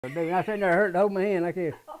Dude, I sitting there hurting to hold my hand like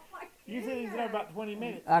this. You said he's there about 20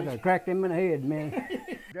 minutes. I could crack him in the head, man.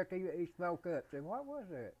 He spoke up. Said, "What was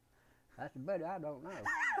that?" I said, "Buddy, I don't know."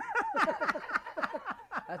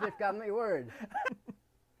 That just got me worried.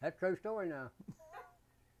 That's a true story now.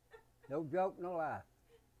 No joke, no lie.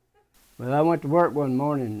 Well, I went to work one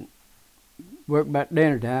morning, worked about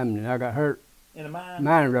dinner time, and I got hurt. In a mine?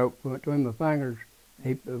 Mine rope went between my fingers.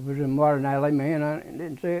 It was in water, and I laid my hand on it and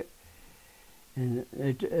didn't see it. And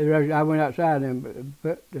I went outside and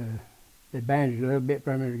they bandaged a little bit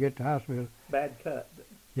for me to get to the hospital. Bad cut.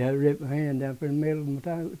 Yeah, they ripped my hand down through the middle of my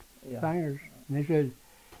fingers. And they said,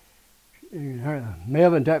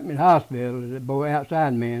 Melvin took me to the hospital, the boy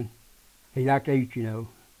outside man. He liked to eat, you know.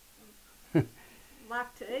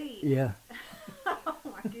 Like to eat? Yeah. Oh,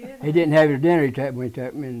 my goodness. He didn't have his dinner when he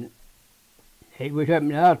took me. And we took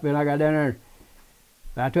me to the hospital. I got down there.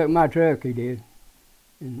 I took my truck, he did.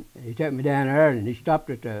 And he took me down there, and he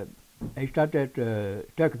stopped at Tucker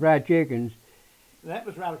Fried Chickens. That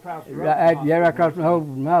was right across the road. Right across the road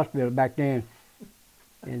from the hospital back then.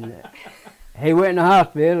 And he went in the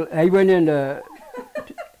hospital. He went into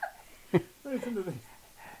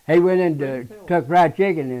Tucker Fried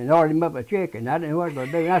Chicken and ordered him up a chicken. I didn't know what to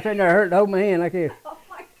do. And I sitting there hurting to hold my hand like this.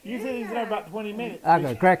 You said he's there about 20 minutes. I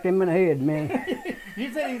could cracked him in the head, man.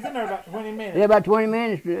 You said he's in there about 20 minutes. Yeah, about 20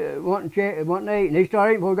 minutes wanting to eat, and he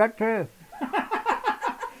started eating before he got to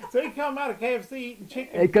truck. So he come out of KFC eating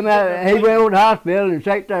chicken. He went over to the hospital and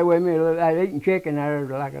sat there with me, eating chicken there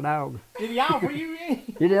like a dog. Did he offer you any?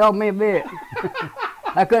 He didn't offer me a bit.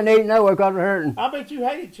 I couldn't eat nowhere because of hurting. I bet you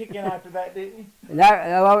hated chicken after that, didn't you? And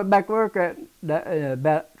I went back to work about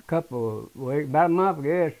a couple of weeks, about a month, I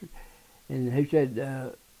guess. And he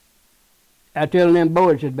said, I tell them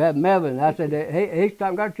boys, he said, about Melvin. I said, he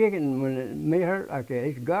stopped got chicken when me hurt like that.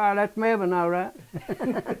 He said, God, that's Melvin, all right.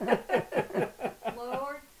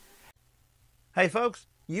 Lord. Hey, folks,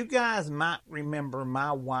 you guys might remember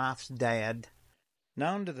my wife's dad,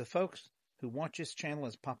 known to the folks who watch this channel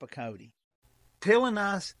as Papa Coyote, telling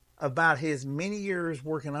us about his many years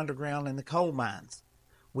working underground in the coal mines.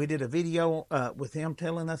 We did a video with him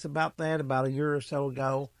telling us about that about a year or so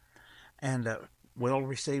ago, and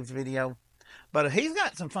well-received video. But he's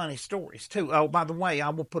got some funny stories, too. Oh, by the way, I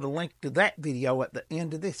will put a link to that video at the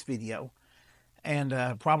end of this video. And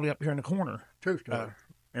probably up here in the corner. True story.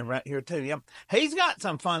 And right here, too. Yep. He's got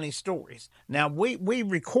some funny stories. Now, we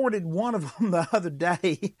recorded one of them the other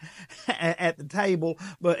day at the table.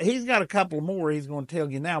 But he's got a couple more he's going to tell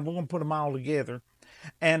you now. We're going to put them all together.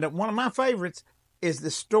 And one of my favorites is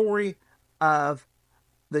the story of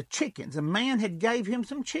the chickens. A man had gave him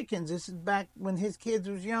some chickens. This is back when his kids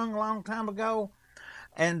was young, a long time ago.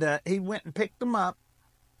 And he went and picked them up,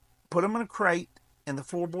 put them in a crate in the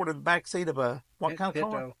floorboard of the back seat of a, what kind of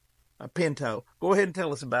car? A Pinto. Go ahead and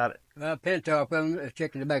tell us about it. Well, Pinto, I put a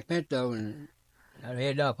chicken in the back Pinto, and I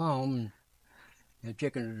headed off home. And the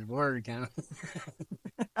chicken was worried, kind of.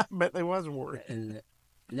 I bet they was worried. And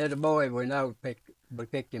another boy, we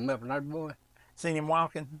picked him up, another boy. Seen him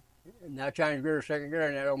walking? Now changed gear, second gear,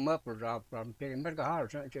 and that old muffler's off from picking him. Holler,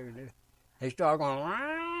 something chicken did. He started going,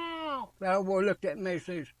 wow. That old boy looked at me,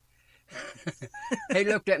 says, he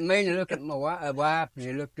looked at me, and he looked at my wife, and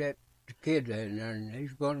he looked at the kids in there, and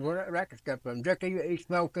he's going, where that racket's come from? Just he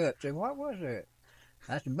spoke up, said, what was that?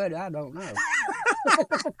 I said, buddy, I don't know.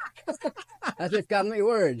 That just got me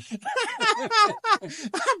worried.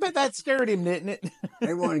 I bet that scared him, didn't it?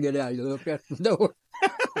 He wanted to get out. He looked at the door.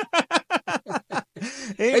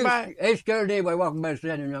 He scared anybody walking by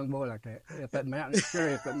standing young boy like that. Up that mountain, it's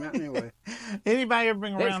scary up that mountain anyway. Anybody ever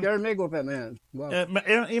been around? It scared me go up that mountain. Wow.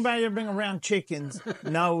 Anybody ever been around chickens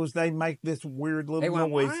knows they make this weird little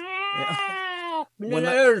noise. Yeah. When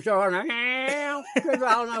the others started,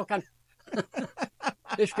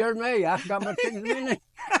 it scared me. I got my chickens in there.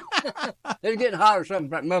 They're getting hot or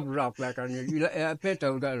something. Like mufflers off back on you.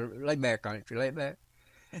 Pinto got to lay back on it. You lay back.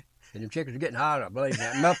 And the chickens are getting hot, I believe.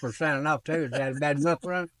 That muffler's sounding off, too. It had a bad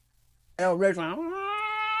muffler on it. That Rich went,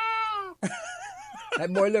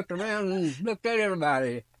 that boy looked around and looked at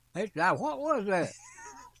everybody. He said, what was that?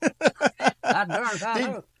 I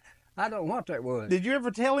don't know what that was. Did you ever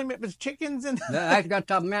tell him it was chickens? No, I actually got to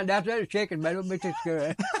top of the mountain. That's it, chicken, but it'll be too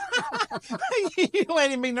scary. You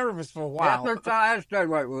let him be nervous for a while. That's I understood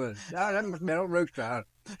what it was. Oh, that must have been old rooster.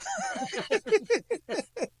 So you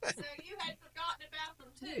had forgotten about them,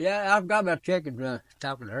 too? Yeah, I forgot about chickens.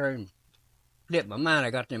 Talking to her and slipped my mind. I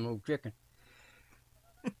got them old chickens.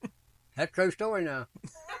 That's a true story now.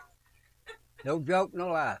 No joke, no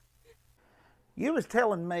lie. You was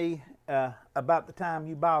telling me about the time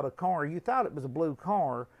you bought a car. You thought it was a blue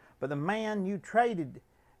car, but the man you traded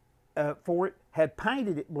for it, had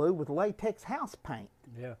painted it blue with latex house paint.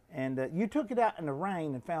 Yeah. And you took it out in the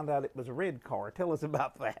rain and found out it was a red car. Tell us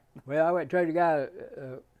about that. Well, I went to the guy.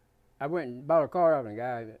 I went and bought a car off the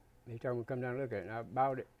guy. He told me to come down and look at it, and I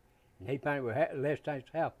bought it. And he painted with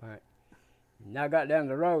latex house paint. And I got down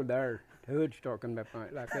the road there, the hood started coming back on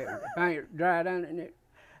it like that. The paint dried on it, and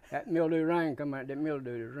that mildew rain come out, that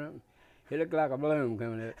mildew or something. It looked like a balloon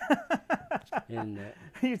coming up. And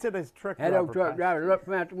You said this truck that driver. old truck driver looked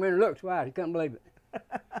from out the window, looked twice, he couldn't believe it.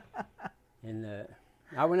 And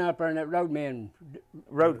I went out there and that roadman,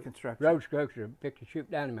 Road construction. road structure, picked a shoot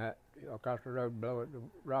dynamite across the road, blow it, the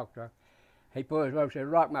rocks off. He pulled his rope, said,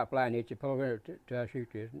 "Rock might fly and hit you, pull over till I shoot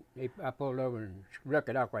this." I pulled over and struck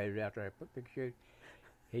it off while he was out there, picked a shoot.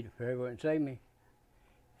 He wouldn't see me.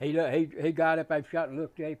 He got up, I shot and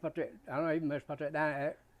looked, he put that, I don't know, he must put that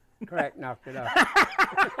down, crack knocked it off.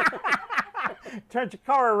 Turned your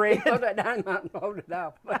car red. Put that dynamite and pulled it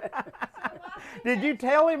off. Did you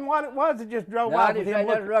tell him what it was? It just drove No, off I with didn't say him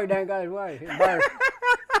nothing, looking- rug down got his way.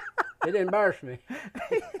 It didn't burst me.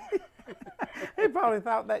 He probably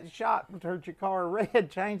thought that shot turned your car red,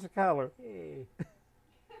 changed the color.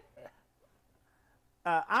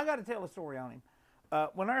 I got to tell a story on him.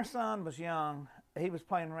 When our son was young, he was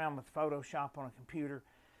playing around with Photoshop on a computer,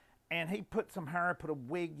 and he put some hair, put a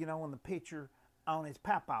wig, you know, in the picture on his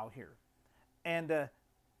papa here. And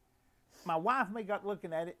my wife and me got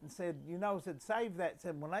looking at it and said, said, save that.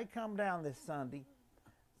 Said, when they come down this Sunday,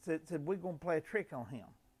 said we're going to play a trick on him.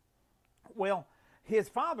 Well, his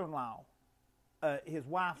father-in-law, his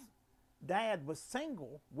wife's dad, was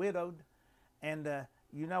single, widowed, and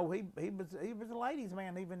he was a ladies'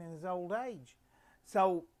 man even in his old age.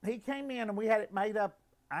 So he came in and we had it made up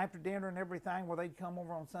after dinner and everything, where they'd come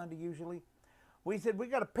over on Sunday usually. We said, we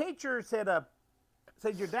got a picture. Said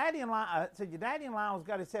your daddy-in-law has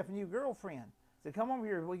got himself a new girlfriend. Said, come over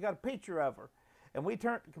here. We got a picture of her. And we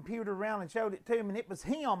turned the computer around and showed it to him, and it was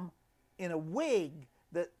him in a wig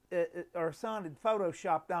that our son had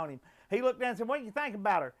photoshopped on him. He looked down and said, "What do you think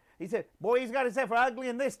about her?" He said, "Boy, he's got himself ugly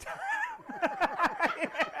in this time."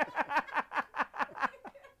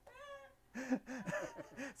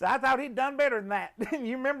 So I thought he'd done better than that.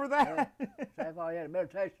 You remember that? I thought he had a better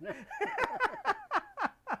taste than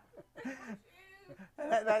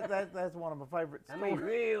that. That's one of my favorites. I mean,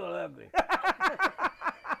 real ugly.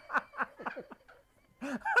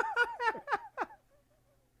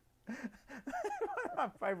 My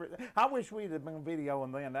favorite. I wish we'd have been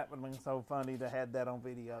videoing then. That would have been so funny to have that on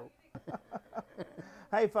video.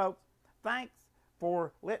 Hey, folks, thanks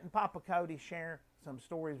for letting Papa Coyote share some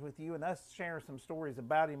stories with you and us share some stories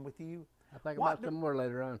about him with you. I'll think about some more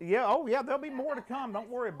later on. Yeah, oh yeah, there'll be more to come. Don't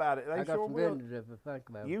worry about it. They I got sure some will. business if I think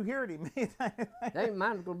about it. You heard him.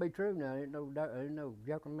 Mine's going to be true now. Ain't no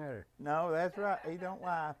joking matter. No, that's right. He don't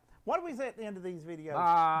lie. What do we say at the end of these videos?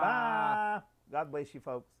 Bye. Bye. God bless you,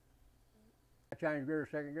 folks. I changed gear,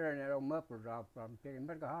 second gear, and that old muffler's off. I'm thinking,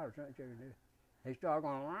 better go hard or something. He started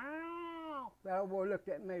going, wow. That old boy looked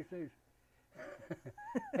at me, says,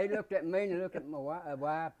 he looked at me and he looked at my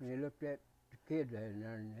wife and he looked at the kids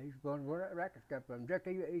and he's going, where that racket's come from? Just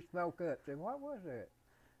he spoke up. Said, what was that?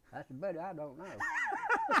 I said, buddy, I don't know.